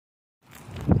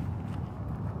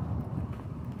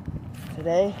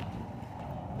today.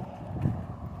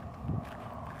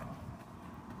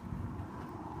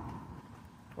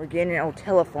 We're getting an old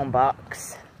telephone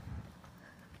box.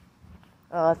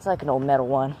 Oh, it's like an old metal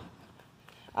one.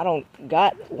 I don't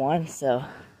got one, so.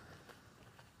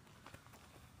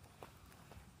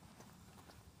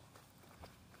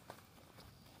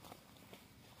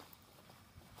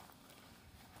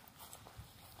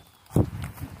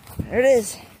 There it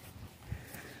is.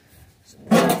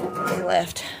 Nothing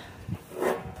left.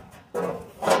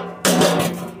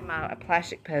 My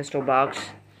plastic pedestal box.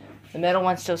 The metal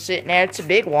one's still sitting there. It's a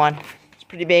big one. It's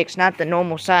pretty big. It's not the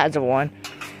normal size of one.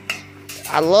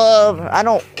 I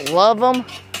don't love them,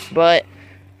 but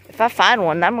if I find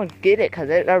one, I'm gonna get it because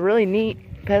they're really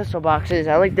neat pedestal boxes.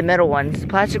 I like the metal ones. The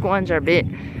plastic ones are a bit,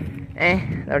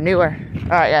 they're newer. All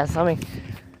right, guys,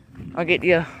 I'll get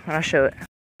you when I show it.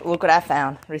 Look what I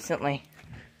found recently.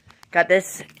 Got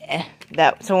this,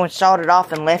 that someone sawed it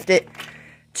off and left it.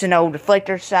 It's an old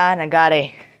deflector sign. I got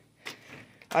a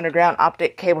underground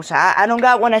optic cable sign. I don't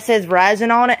got one that says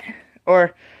Verizon on it,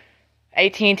 or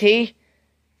AT&T,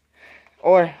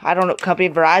 or I don't know, company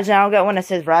Verizon. I don't got one that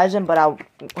says Verizon, but I'm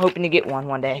hoping to get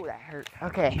one day. Ooh, that hurt.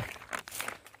 Okay.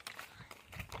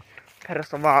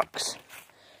 Pedestal box.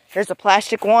 Here's a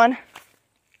plastic one.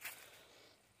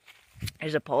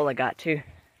 Here's a pole I got too.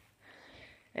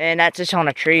 And that's just on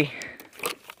a tree.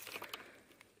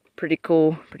 Pretty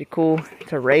cool, pretty cool.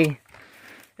 It's a ray.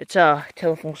 It's a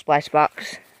telephone splash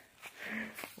box.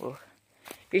 Well,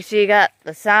 you see, you got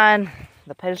the sign,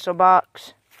 the pedestal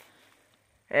box,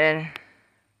 and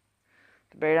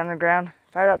the buried underground.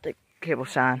 Fired up the cable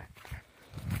sign.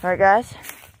 Alright, guys.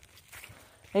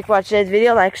 Thanks for watching today's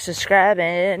video. Like, subscribe,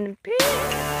 and peace.